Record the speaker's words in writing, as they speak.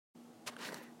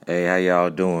Hey, how y'all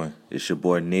doing? It's your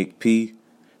boy Nick P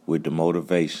with the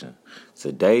motivation.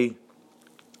 Today,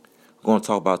 we're going to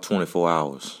talk about 24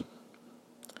 hours.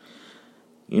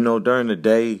 During the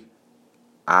day,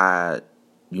 I,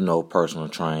 personal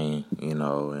train,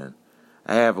 and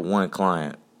I have one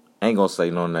client. I ain't going to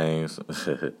say no names,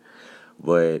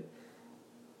 but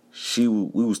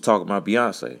we was talking about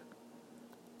Beyonce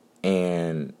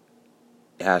and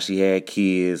how she had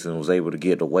kids and was able to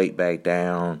get the weight back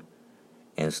down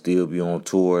and still be on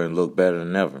tour and look better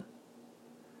than ever.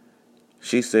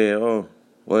 She said, "Oh,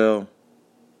 well,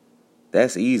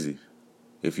 that's easy.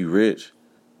 If you're rich,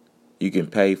 you can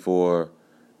pay for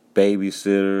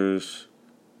babysitters.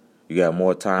 You got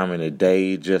more time in the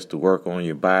day just to work on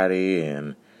your body,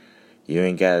 and you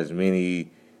ain't got as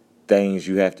many things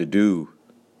you have to do."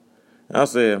 I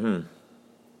said,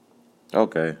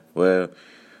 okay. Well,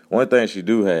 one thing she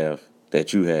do have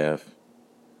that you have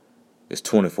is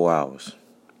 24 hours.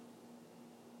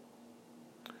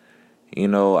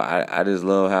 I just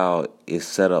love how it's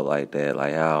set up like that.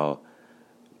 Like how,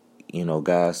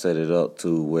 God set it up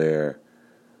to where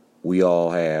we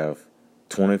all have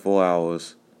 24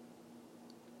 hours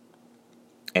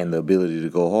and the ability to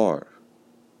go hard.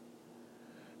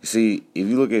 You see, if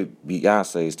you look at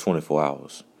Beyonce's 24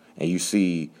 hours and you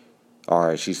see, all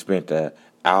right, she spent an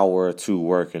hour or two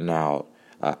working out,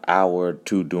 an hour or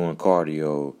two doing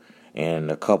cardio, and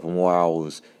a couple more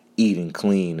hours eating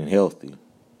clean and healthy.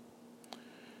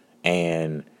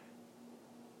 And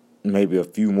maybe a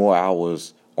few more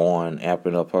hours on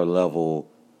amping up her level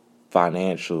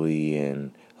financially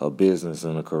and her business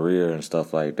and her career and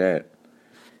stuff like that.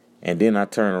 And then I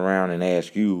turn around and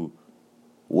ask you,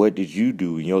 what did you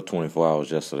do in your 24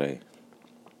 hours yesterday?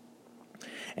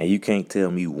 And you can't tell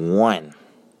me one.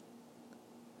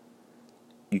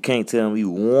 You can't tell me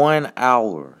 1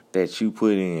 hour that you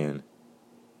put in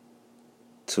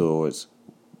towards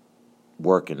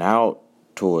working out,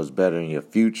 towards bettering your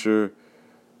future,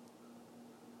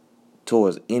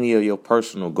 towards any of your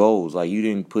personal goals. Like, you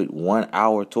didn't put 1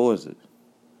 hour towards it.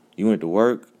 You went to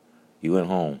work, you went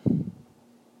home,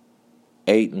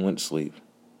 ate and went to sleep.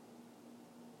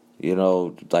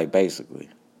 Basically.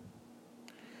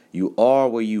 You are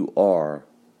where you are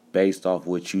based off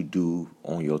what you do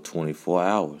on your 24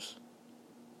 hours.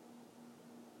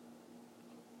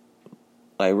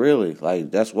 Really,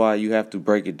 that's why you have to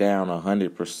break it down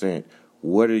 100%.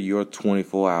 What do your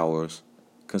 24 hours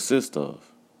consist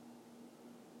of?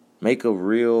 Make a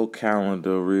real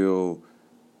calendar, real,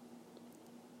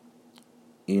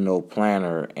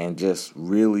 planner, and just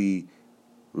really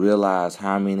realize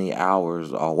how many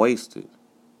hours are wasted.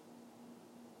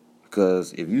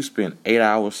 Because if you spend 8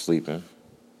 hours sleeping,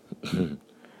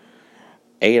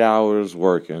 8 hours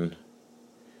working,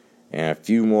 and a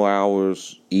few more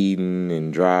hours eating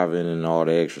and driving and all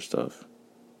the extra stuff,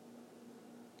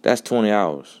 that's 20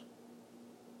 hours.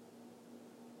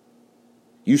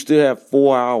 You still have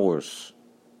 4 hours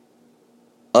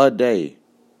a day.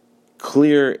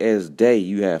 Clear as day,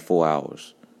 you have 4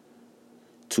 hours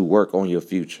to work on your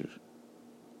future,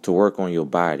 to work on your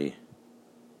body,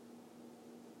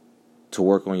 to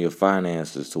work on your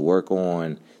finances, to work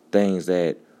on things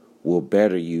that will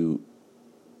better your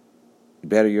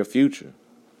future.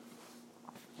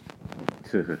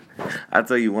 I'll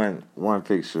tell you one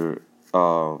picture.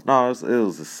 No, it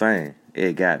was the same.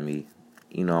 It got me.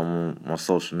 I'm on my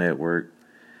social network,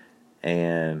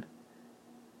 and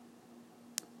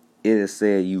it has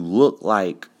said you look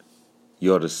like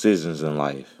your decisions in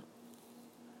life.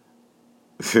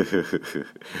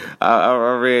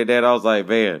 I read that. I was like,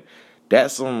 man,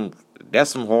 that's some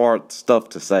hard stuff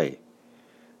to say.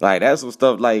 That's some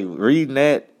stuff, reading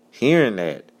that, hearing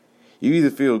that. You either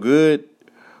feel good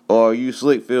or you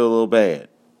feel a little bad.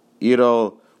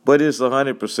 But it's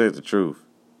 100% the truth.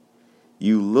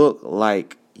 You look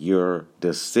like your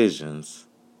decisions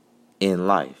in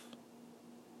life.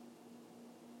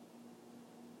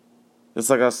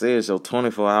 It's like I said, it's your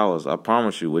 24 hours. I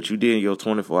promise you, what you did in your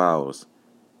 24 hours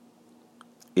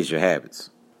is your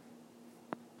habits.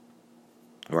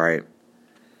 Right?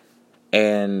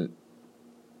 And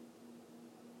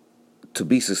to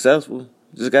be successful,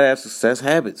 you just gotta have success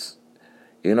habits.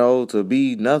 To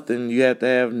be nothing, you have to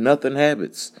have nothing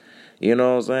habits. You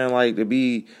know what I'm saying? To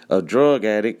be a drug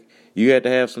addict, you have to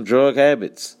have some drug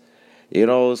habits.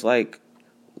 It's like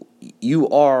you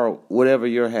are whatever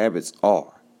your habits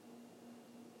are.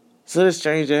 So just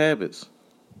change your habits.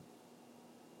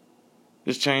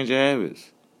 Just change your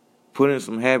habits. Put in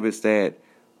some habits that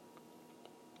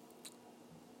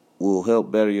will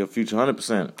help better your future.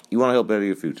 100%. You want to help better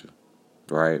your future,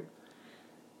 right?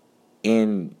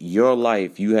 In your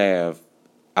life, you have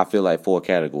I feel like 4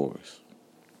 categories.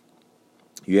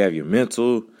 You have your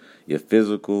mental, your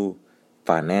physical,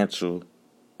 financial,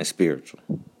 and spiritual.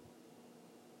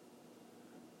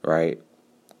 Right?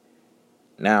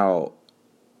 Now,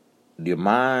 your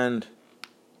mind,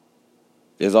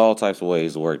 there's all types of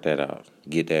ways to work that out,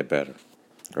 get that better.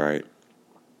 Right?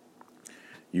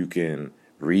 You can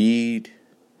read,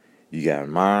 you got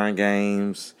mind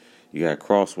games, you got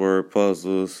crossword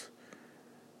puzzles.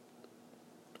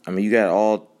 I mean, you got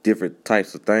all different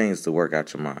types of things to work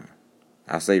out your mind.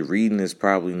 I say reading is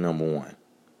probably number 1.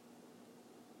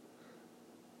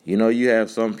 You know, you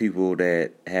have some people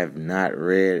that have not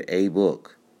read a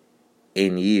book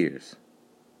in years.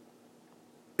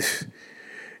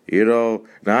 You know,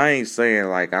 now I ain't saying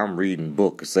like I'm reading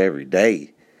books every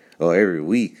day or every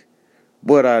week,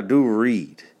 but I do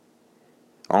read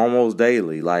almost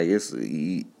daily. Like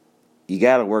you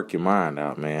gotta work your mind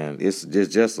out, man. It's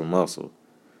just a muscle.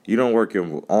 You don't work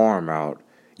your arm out,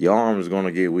 your arm is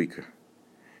gonna get weaker,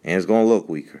 and it's gonna look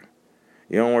weaker.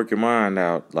 You don't work your mind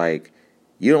out, like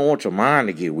you don't want your mind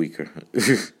to get weaker.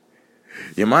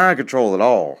 Your mind control it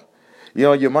all. You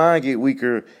know, your mind get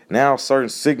weaker. Now certain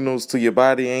signals to your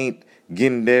body ain't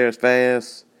getting there as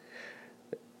fast.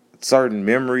 Certain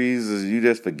memories is you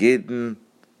just forgetting.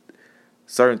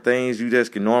 Certain things you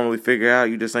just can normally figure out,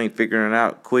 you just ain't figuring it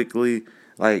out quickly.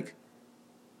 Like,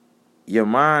 your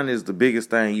mind is the biggest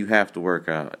thing you have to work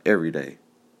out every day.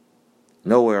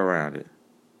 Nowhere around it.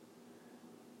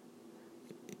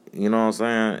 You know what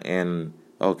I'm saying? And,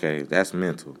 okay, that's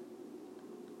mental.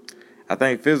 I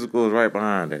think physical is right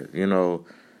behind that. You know,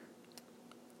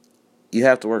 you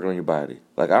have to work on your body.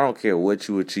 Like, I don't care what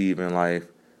you achieve in life,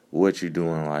 what you do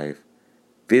in life.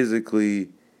 Physically,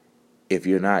 if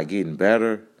you're not getting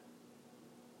better,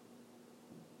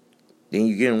 then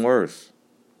you're getting worse.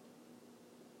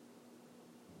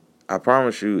 I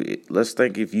promise you, let's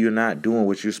think if you're not doing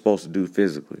what you're supposed to do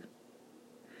physically.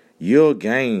 You'll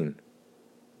gain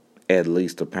at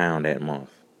least a pound that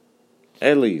month.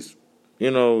 At least. You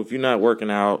know, if you're not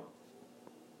working out,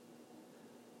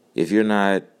 if you're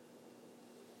not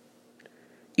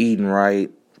eating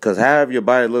right, because however your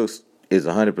body looks is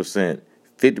 100%.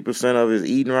 50% of it is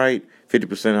eating right,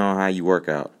 50% on how you work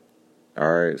out.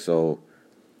 Alright, so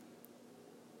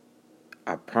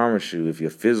I promise you, if your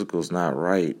physical's not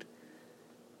right,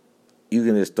 you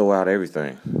can just throw out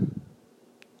everything.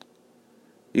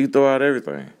 You can throw out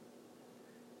everything.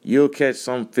 You'll catch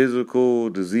some physical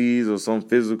disease or some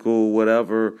physical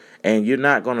whatever, and you're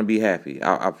not going to be happy.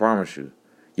 I promise you.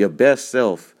 Your best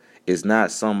self is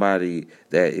not somebody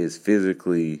that is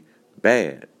physically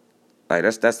bad. Like,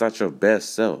 that's not your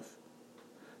best self.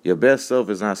 Your best self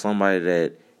is not somebody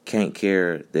that can't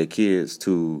carry their kids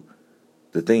to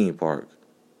the theme park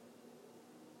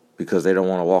because they don't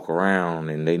want to walk around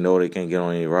and they know they can't get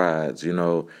on any rides. You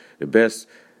know, your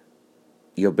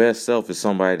best self is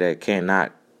somebody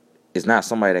that it's not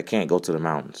somebody that can't go to the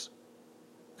mountains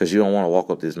because you don't want to walk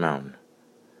up this mountain.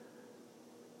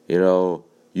 You know,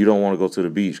 you don't want to go to the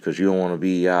beach because you don't want to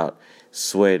be out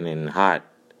sweating and hot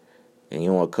and you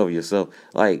don't want to cover yourself.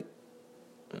 Like,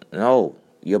 no,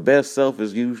 your best self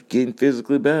is you getting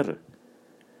physically better.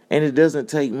 And it doesn't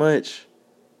take much.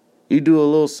 You do a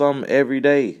little something every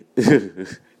day.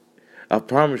 I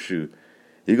promise you.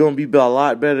 You're going to be a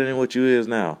lot better than what you is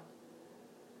now.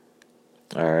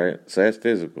 Alright, so that's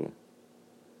physical.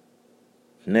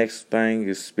 Next thing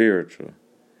is spiritual.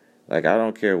 Like, I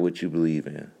don't care what you believe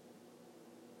in.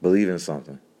 Believe in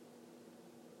something.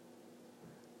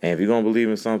 And if you're going to believe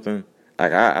in something,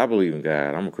 like I believe in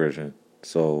God. I'm a Christian.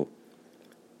 So,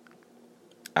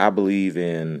 I believe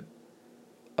in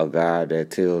a God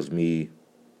that tells me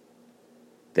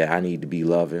that I need to be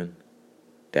loving,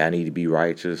 that I need to be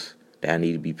righteous, that I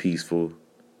need to be peaceful,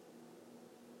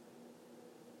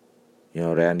 you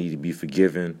know, that I need to be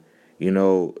forgiven. You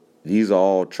know, these are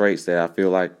all traits that I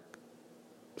feel like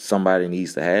somebody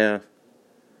needs to have.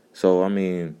 So, I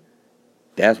mean,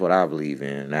 that's what I believe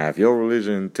in. Now, if your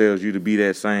religion tells you to be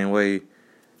that same way,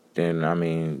 then, I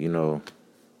mean, you know,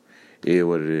 it is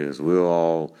what it is. We'll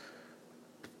all,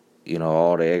 you know,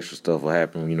 all the extra stuff will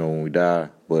happen, you know, when we die.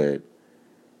 But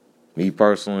me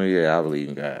personally, yeah, I believe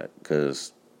in God.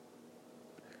 Because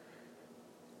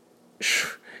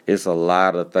it's a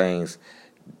lot of things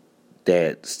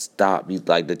that stop you.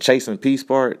 Like the chasing peace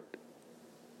part.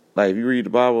 Like if you read the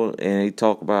Bible and they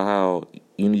talk about how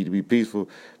you need to be peaceful,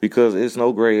 because it's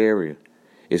no gray area.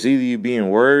 It's either you being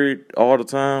worried all the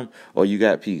time or you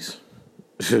got peace.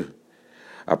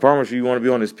 I promise you want to be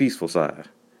on this peaceful side.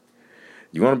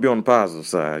 You want to be on the positive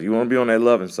side. You want to be on that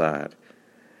loving side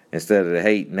instead of the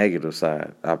hate, negative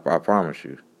side. I promise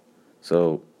you.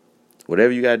 So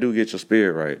Whatever you got to do, get your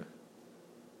spirit right.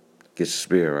 Get your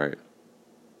spirit right.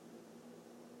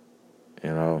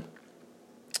 You know?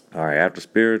 All right, after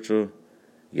spiritual,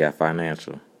 you got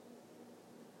financial.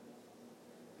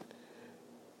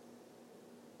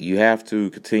 You have to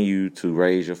continue to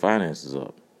raise your finances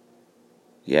up.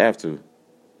 You have to.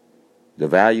 The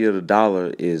value of the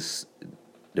dollar is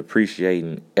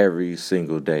depreciating every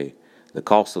single day. The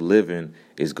cost of living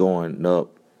is going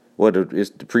up. Well, it's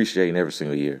depreciating every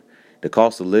single year. The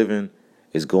cost of living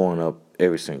is going up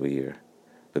every single year.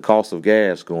 The cost of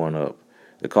gas going up.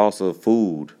 The cost of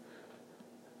food.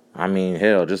 I mean,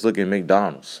 hell, just look at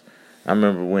McDonald's. I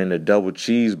remember when the double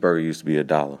cheeseburger used to be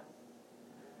 $1.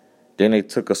 Then they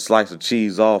took a slice of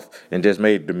cheese off and just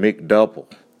made the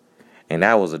McDouble. And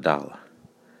that was $1.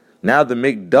 Now the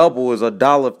McDouble is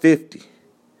 $1.50.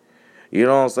 You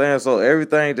know what I'm saying? So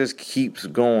everything just keeps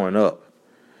going up.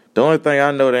 The only thing I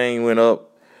know that ain't went up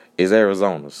is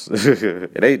Arizona's.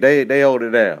 They hold it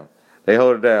down. They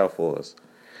hold it down for us.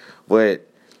 But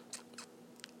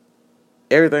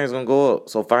everything's gonna go up.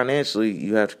 So financially,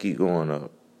 you have to keep going up.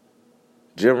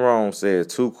 Jim Rohn said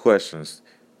 2 questions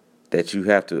that you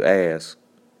have to ask,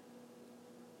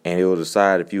 and it will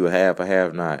decide if you have or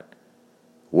have not.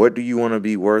 What do you want to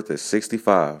be worth at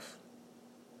 65?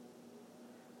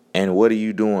 And what are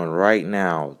you doing right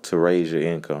now to raise your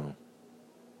income?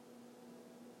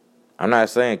 I'm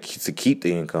not saying to keep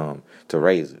the income, to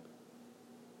raise it.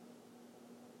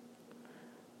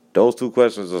 Those 2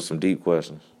 questions are some deep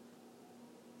questions.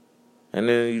 And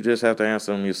then you just have to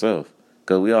answer them yourself.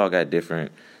 Because we all got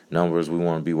different numbers we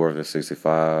want to be worth at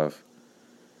 65.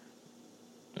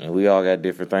 And we all got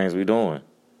different things we doing,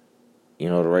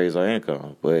 to raise our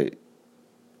income. But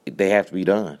they have to be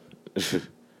done.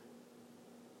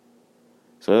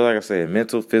 So like I said,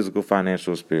 mental, physical,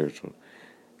 financial, spiritual.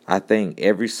 I think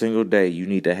every single day you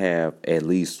need to have at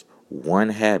least one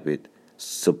habit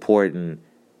supporting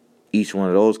each one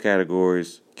of those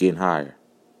categories getting higher.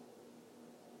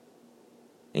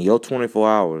 In your 24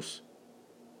 hours,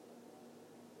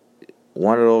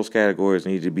 one of those categories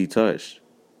need to be touched.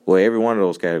 Well, every one of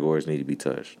those categories need to be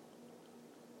touched.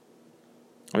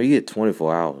 I mean, you get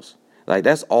 24 hours. Like,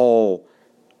 that's all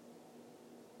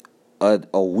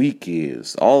a week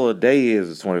is. All a day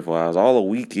is 24 hours. All a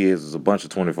week is a bunch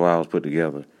of 24 hours put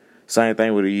together. Same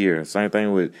thing with a year. Same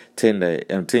thing with 10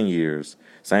 years.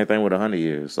 Same thing with 100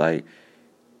 years. Like,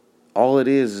 all it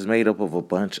is made up of a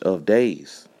bunch of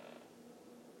days.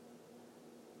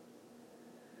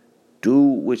 Do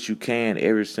what you can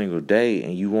every single day,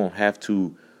 and you won't have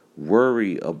to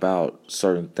worry about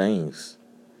certain things.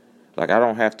 Like, I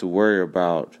don't have to worry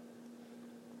about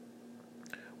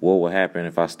what will happen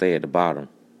if I stay at the bottom,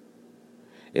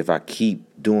 if I keep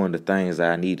doing the things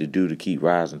that I need to do to keep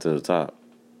rising to the top.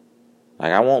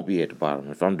 Like, I won't be at the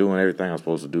bottom if I'm doing everything I'm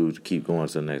supposed to do to keep going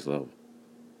to the next level.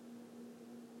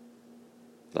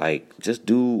 Like, just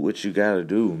do what you gotta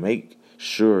do. Make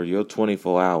sure your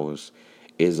 24 hours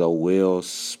is a well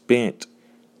spent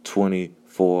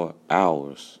 24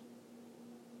 hours.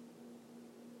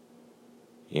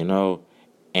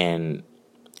 And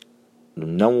the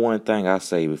number one thing I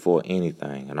say before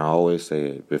anything, and I always say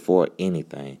it before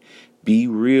anything, be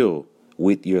real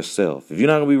with yourself. If you're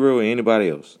not going to be real with anybody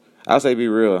else, I'll say be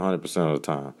real 100% of the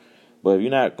time. But if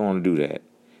you're not going to do that,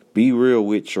 be real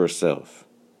with yourself,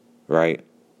 right?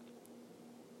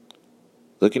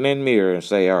 Look in that mirror and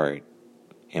say, all right,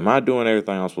 am I doing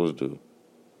everything I'm supposed to do?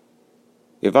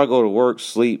 If I go to work,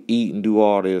 sleep, eat, and do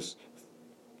all this,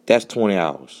 that's 20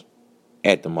 hours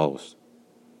at the most.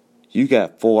 You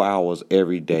got 4 hours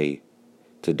every day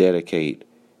to dedicate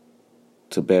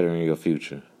to bettering your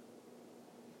future.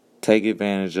 Take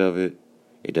advantage of it.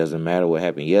 It doesn't matter what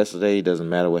happened yesterday. It doesn't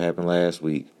matter what happened last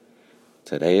week.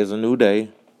 Today is a new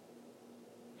day.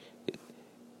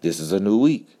 This is a new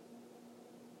week.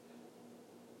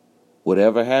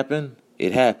 Whatever happened,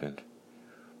 it happened.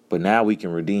 But now we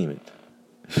can redeem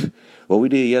it. What we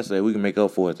did yesterday, we can make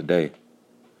up for it today.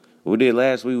 What we did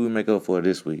last week, we make up for it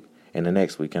this week. And the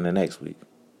next week, and the next week.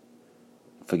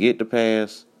 Forget the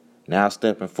past. Now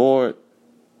stepping forward,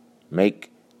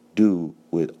 make do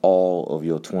with all of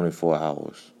your 24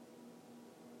 hours.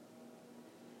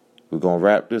 We're going to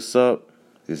wrap this up.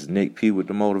 This is Nick P with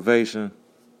the motivation.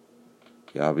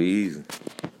 Y'all be easy.